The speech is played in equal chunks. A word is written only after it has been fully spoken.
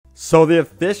So the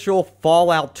official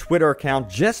Fallout Twitter account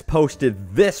just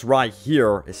posted this right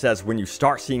here. It says, when you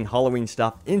start seeing Halloween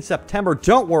stuff in September,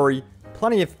 don't worry,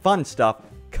 plenty of fun stuff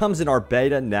comes in our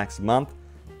beta next month,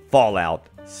 Fallout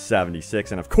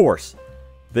 76. And of course,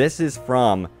 this is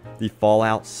from the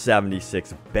Fallout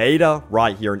 76 beta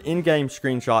right here, an in-game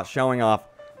screenshot showing off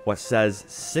what says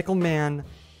Sickleman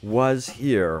was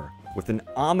here with an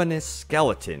ominous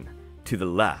skeleton to the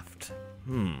left.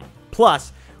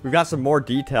 Plus, we've got some more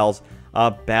details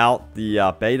about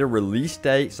the beta release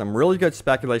date. Some really good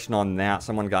speculation on that.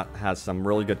 Someone has some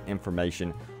really good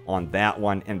information on that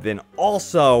one. And then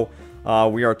also,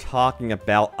 we are talking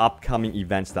about upcoming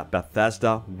events that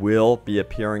Bethesda will be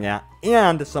appearing at.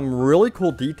 And some really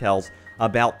cool details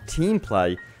about team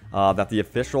play that the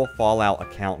official Fallout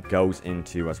account goes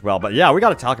into as well. But yeah, we got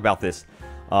to talk about this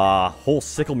whole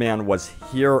Sickleman was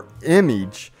here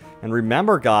image. And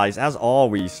remember, guys, as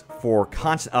always, for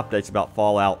constant updates about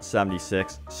Fallout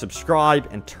 76, subscribe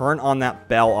and turn on that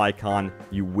bell icon.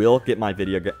 You will get my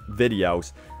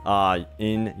videos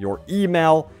in your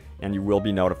email, and you will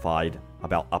be notified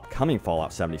about upcoming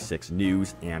Fallout 76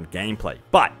 news and gameplay.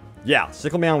 But, yeah,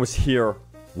 Sickleman was here.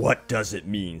 What does it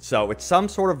mean? So, it's some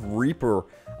sort of Reaper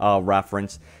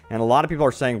reference, and a lot of people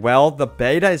are saying, well, the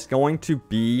beta is going to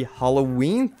be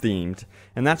Halloween-themed,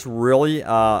 and that's really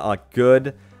a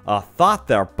good thought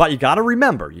there. But you gotta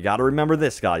remember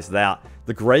this, guys, that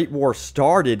the Great War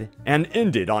started and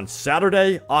ended on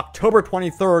Saturday, October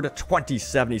 23rd,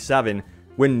 2077,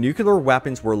 when nuclear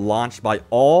weapons were launched by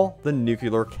all the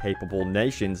nuclear-capable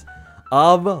nations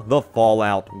of the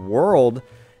Fallout world.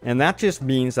 And that just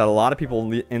means that a lot of people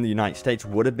in the United States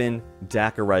would have been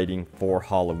decorating for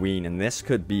Halloween. And this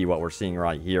could be what we're seeing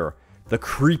right here. The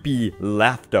creepy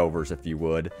leftovers, if you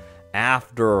would,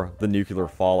 after the nuclear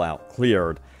fallout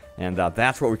cleared. And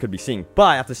that's what we could be seeing.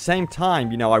 But at the same time,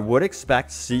 you know, I would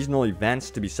expect seasonal events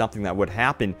to be something that would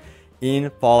happen in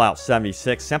Fallout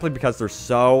 76, simply because they're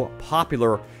so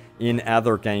popular in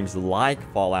other games like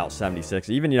Fallout 76.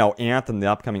 Even, you know, Anthem,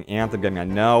 the upcoming Anthem game, I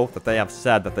know that they have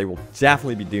said that they will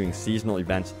definitely be doing seasonal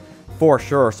events for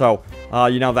sure. So,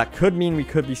 you know, that could mean we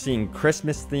could be seeing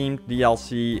Christmas-themed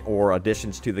DLC or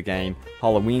additions to the game,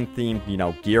 Halloween-themed, you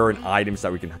know, gear and items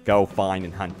that we can go find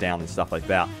and hunt down and stuff like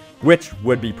that, which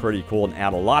would be pretty cool and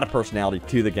add a lot of personality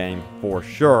to the game for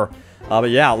sure. But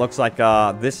yeah, it looks like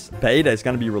this beta is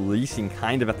going to be releasing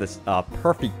kind of at this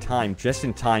perfect time, just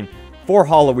in time for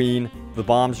Halloween. The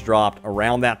bombs dropped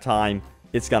around that time.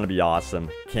 It's going to be awesome.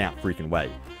 Can't freaking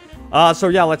wait. So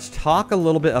yeah, let's talk a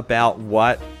little bit about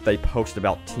what they posted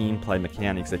about team play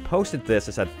mechanics. They posted this.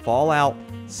 It said Fallout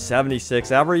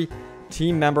 76. Every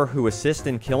team member who assists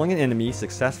in killing an enemy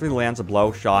successfully lands a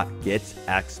blow shot gets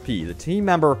XP. The team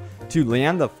member to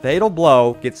land the fatal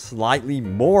blow gets slightly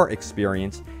more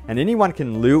experience, and anyone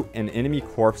can loot an enemy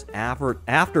corpse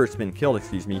after it's been killed,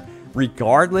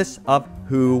 regardless of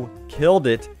who killed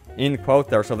it, end quote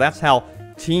there. So that's how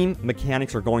team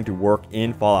mechanics are going to work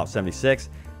in Fallout 76,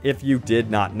 if you did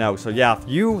not know. So yeah, if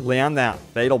you land that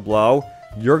fatal blow,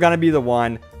 you're going to be the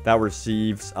one that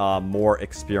receives more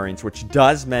experience, which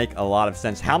does make a lot of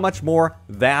sense. How much more?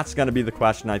 That's going to be the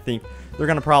question. I think they're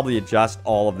going to probably adjust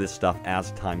all of this stuff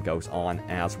as time goes on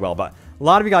as well. But a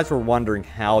lot of you guys were wondering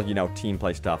how, you know, team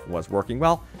play stuff was working.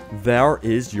 Well, there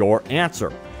is your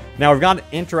answer. Now, we've got an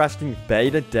interesting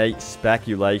beta date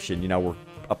speculation. You know, we're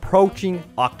approaching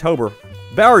October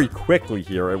very quickly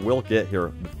here. It will get here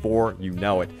before you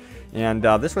know it. And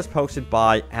this was posted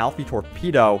by Alfie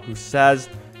Torpedo, who says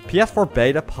PS4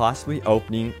 beta possibly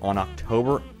opening on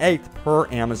October 8th per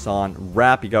Amazon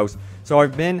rep. He goes, so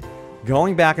I've been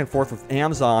going back and forth with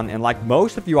Amazon, and like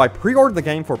most of you, I pre-ordered the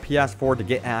game for PS4 to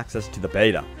get access to the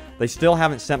beta. They still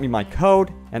haven't sent me my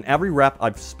code, and every rep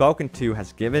I've spoken to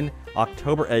has given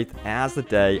October 8th as the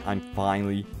day I'm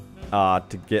finally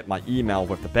to get my email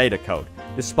with the beta code,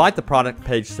 despite the product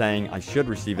page saying I should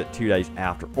receive it 2 days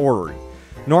after ordering.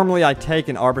 Normally, I take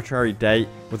an arbitrary date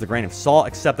with a grain of salt,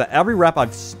 except that every rep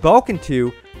I've spoken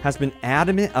to has been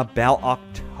adamant about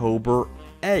October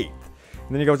 8th.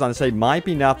 And then he goes on to say, might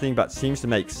be nothing, but seems to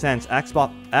make sense.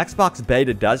 Xbox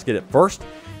beta does get it first.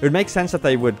 It would make sense that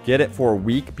they would get it for a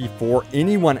week before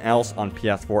anyone else on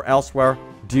PS4 elsewhere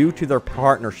due to their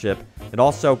partnership. It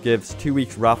also gives 2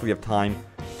 weeks roughly of time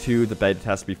to the beta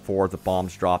test before the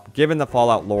bombs drop, given the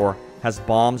Fallout lore has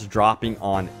bombs dropping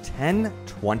on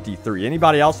 10/23.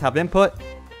 Anybody else have input?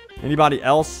 Anybody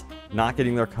else not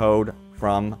getting their code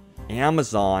from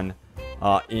Amazon?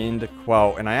 End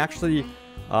quote. And I actually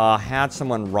had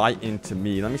someone write into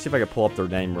me. Let me see if I can pull up their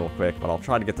name real quick, but I'll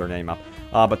try to get their name up.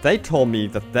 But they told me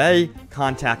that they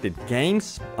contacted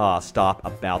GameStop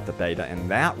about the beta, and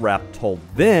that rep told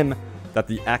them that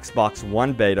the Xbox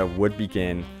One beta would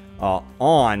begin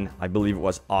on, I believe it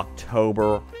was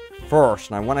October 1st.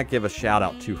 And I want to give a shout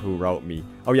out to who wrote me.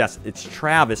 Oh yes, it's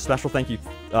Travis. Special thank you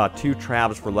to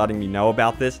Travis for letting me know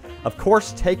about this. Of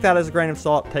course, take that as a grain of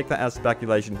salt. Take that as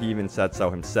speculation. He even said so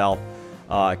himself.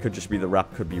 It could just be the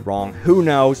rep could be wrong. Who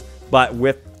knows? But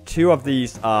with two of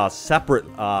these separate,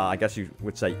 I guess you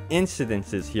would say,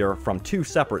 incidences here from two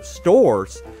separate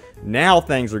stores, now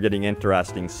things are getting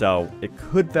interesting. So it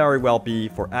could very well be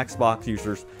for Xbox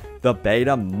users, the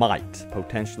beta might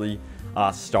potentially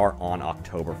start on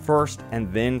October 1st.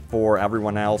 And then for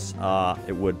everyone else,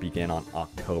 it would begin on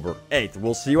October 8th.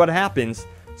 We'll see what happens.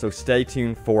 So stay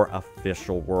tuned for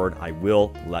official word. I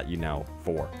will let you know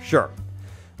for sure.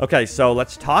 Okay, so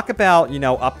let's talk about,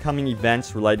 upcoming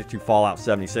events related to Fallout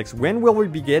 76. When will we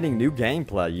be getting new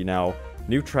gameplay,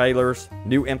 new trailers,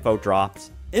 new info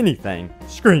drops, anything,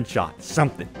 screenshots,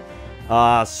 something.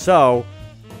 So,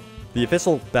 the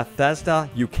official Bethesda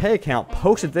UK account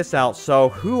posted this out, so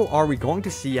who are we going to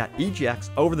see at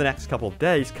EGX over the next couple of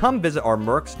days? Come visit our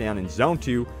merch stand in Zone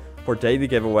 2 for daily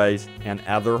giveaways and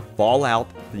other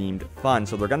Fallout-themed fun.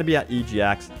 So they're going to be at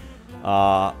EGX.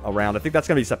 Around, I think that's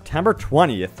going to be September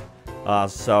 20th,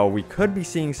 so we could be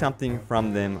seeing something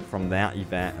from them from that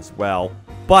event as well.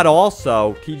 But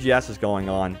also, TGS is going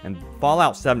on, and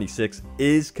Fallout 76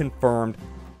 is confirmed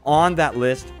on that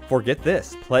list for, get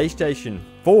this, PlayStation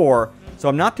 4. So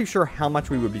I'm not too sure how much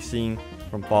we would be seeing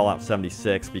from Fallout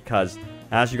 76, because,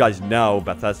 as you guys know,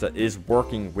 Bethesda is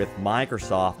working with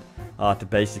Microsoft to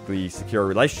basically secure a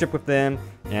relationship with them,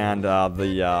 and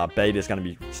the beta is going to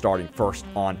be starting first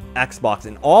on Xbox.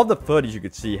 And all the footage you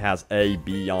could see has A,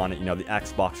 B on it, the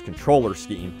Xbox controller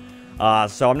scheme.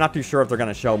 So I'm not too sure if they're going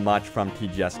to show much from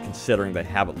TGS, considering they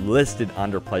have it listed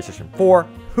under PlayStation 4.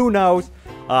 Who knows?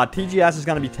 TGS is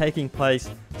going to be taking place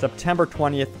September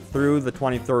 20th through the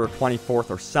 23rd or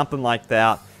 24th or something like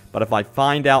that. But if I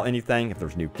find out anything, if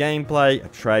there's new gameplay, a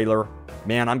trailer,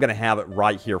 man, I'm going to have it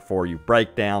right here for you.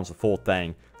 Breakdowns, the full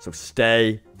thing. So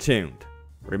stay tuned.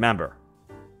 Remember,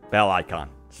 bell icon,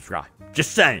 subscribe.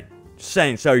 Just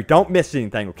saying, so you don't miss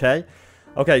anything, okay?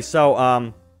 Okay,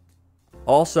 so,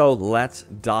 also, let's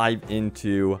dive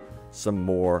into some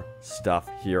more stuff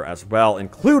here as well,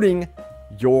 including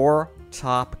your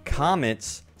top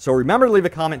comments. So remember to leave a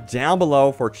comment down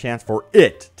below for a chance for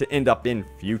it to end up in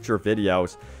future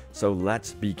videos. So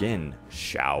let's begin,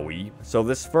 shall we? So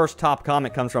this first top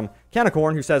comment comes from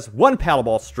Canicorn, who says, one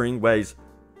paddleball string weighs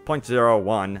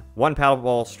 0.01. One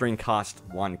paddleball string costs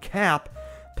 1 cap.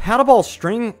 Paddleball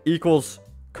string equals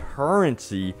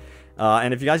currency.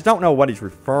 And if you guys don't know what he's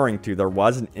referring to, there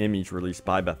was an image released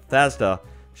by Bethesda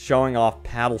showing off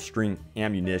paddle string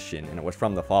ammunition, and it was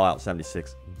from the Fallout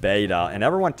 76 beta. And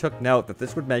everyone took note that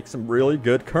this would make some really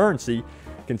good currency,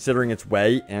 considering its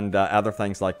weight and other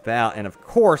things like that. And of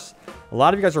course, a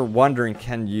lot of you guys are wondering,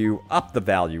 can you up the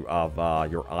value of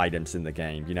your items in the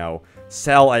game?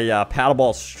 Sell a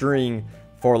paddleball string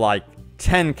for like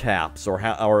 10 caps,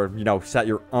 or set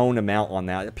your own amount on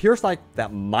that. It appears like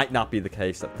that might not be the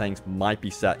case, that things might be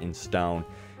set in stone,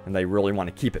 and they really want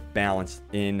to keep it balanced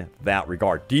in that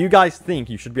regard. Do you guys think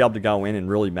you should be able to go in and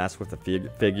really mess with the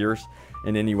figures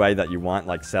in any way that you want,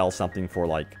 like sell something for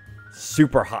like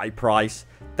super high price?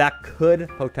 That could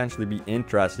potentially be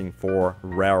interesting for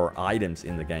rarer items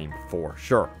in the game, for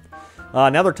sure.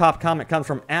 Another top comment comes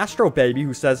from Astro Baby,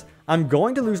 who says, I'm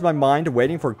going to lose my mind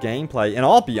waiting for gameplay, and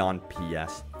I'll be on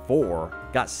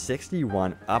PS4. Got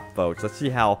 61 upvotes. Let's see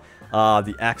how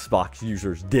the Xbox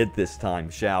users did this time,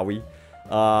 shall we?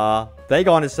 They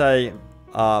go on to say,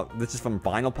 this is from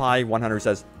Vinyl Pie 100,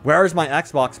 says, where is my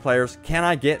Xbox players? Can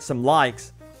I get some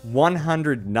likes?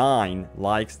 109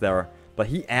 likes there. But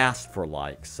he asked for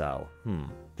likes, so,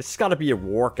 this has got to be a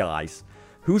war, guys.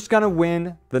 Who's going to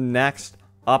win the next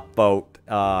upvote,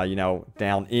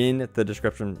 down in the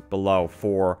description below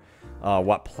for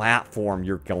what platform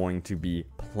you're going to be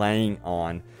playing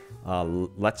on.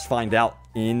 Let's find out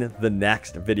in the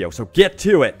next video. So get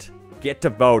to it. Get to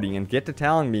voting and get to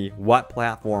telling me what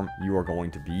platform you are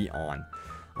going to be on.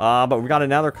 But we got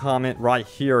another comment right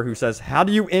here who says, how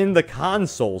do you end the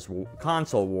console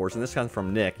wars? And this comes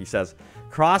from Nick. He says,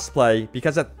 crossplay,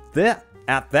 because at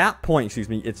that point,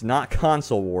 it's not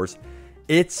console wars.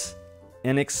 It's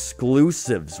an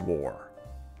exclusives war.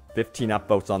 15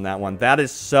 upvotes on that one. That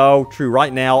is so true.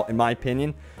 Right now, in my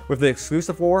opinion, with the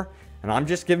exclusive war, and I'm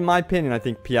just giving my opinion, I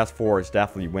think PS4 is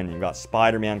definitely winning. You got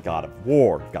Spider-Man, God of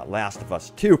War, you got Last of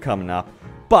Us 2 coming up,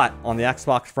 But on the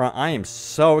Xbox front, I am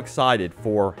so excited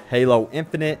for Halo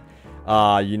Infinite,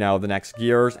 you know, the next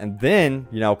Gears. And then,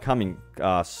 you know, coming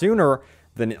sooner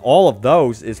than all of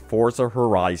those is Forza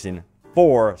Horizon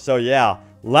 4. So yeah,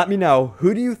 let me know,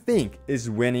 who do you think is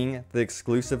winning the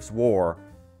exclusives war?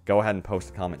 Go ahead and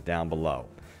post a comment down below.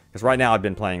 Because right now I've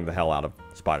been playing the hell out of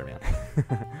Spider-Man.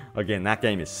 Again, that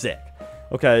game is sick.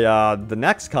 Okay, the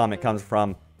next comment comes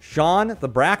from Sean the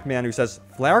Brackman, who says,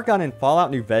 flare gun in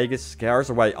Fallout New Vegas scares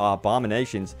away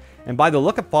abominations. And by the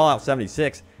look of Fallout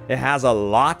 76, it has a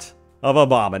lot of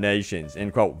abominations.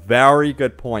 End quote. Very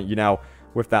good point. You know,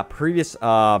 with that previous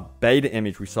beta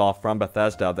image we saw from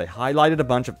Bethesda, they highlighted a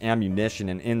bunch of ammunition,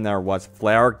 and in there was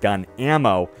flare gun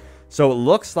ammo. So it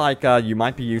looks like you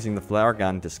might be using the flare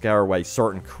gun to scare away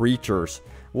certain creatures.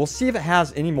 We'll see if it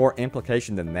has any more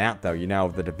implication than that, though. You know,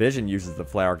 the Division uses the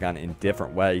flare gun in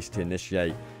different ways to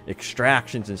initiate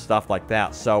extractions and stuff like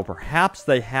that. So perhaps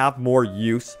they have more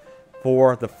use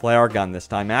for the flare gun this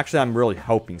time. Actually, I'm really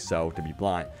hoping so, to be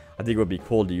blunt. I think it would be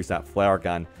cool to use that flare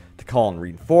gun to call in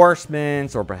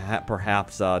reinforcements or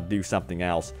perhaps do something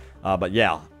else. But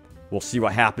yeah, we'll see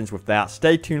what happens with that.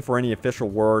 Stay tuned for any official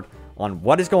word on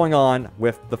what is going on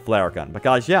with the flare gun. But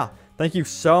guys, yeah, thank you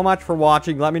so much for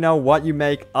watching. Let me know what you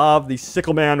make of the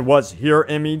Sickle Man Was Here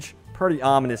image. Pretty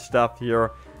ominous stuff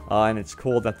here. And it's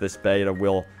cool that this beta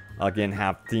will, again,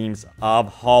 have themes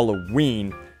of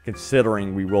Halloween,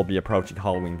 considering we will be approaching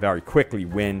Halloween very quickly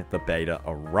when the beta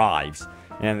arrives.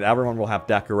 And everyone will have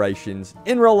decorations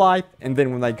in real life. And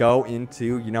then when they go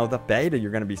into, you know, the beta,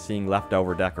 you're going to be seeing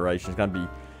leftover decorations. It's going to be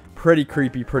pretty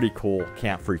creepy, pretty cool.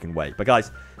 Can't freaking wait. But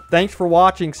guys, thanks for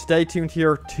watching. Stay tuned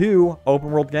here to Open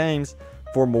World Games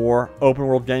for more open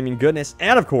world gaming goodness.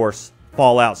 And of course,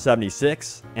 Fallout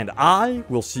 76. And I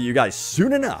will see you guys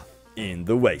soon enough in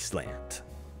the Wasteland.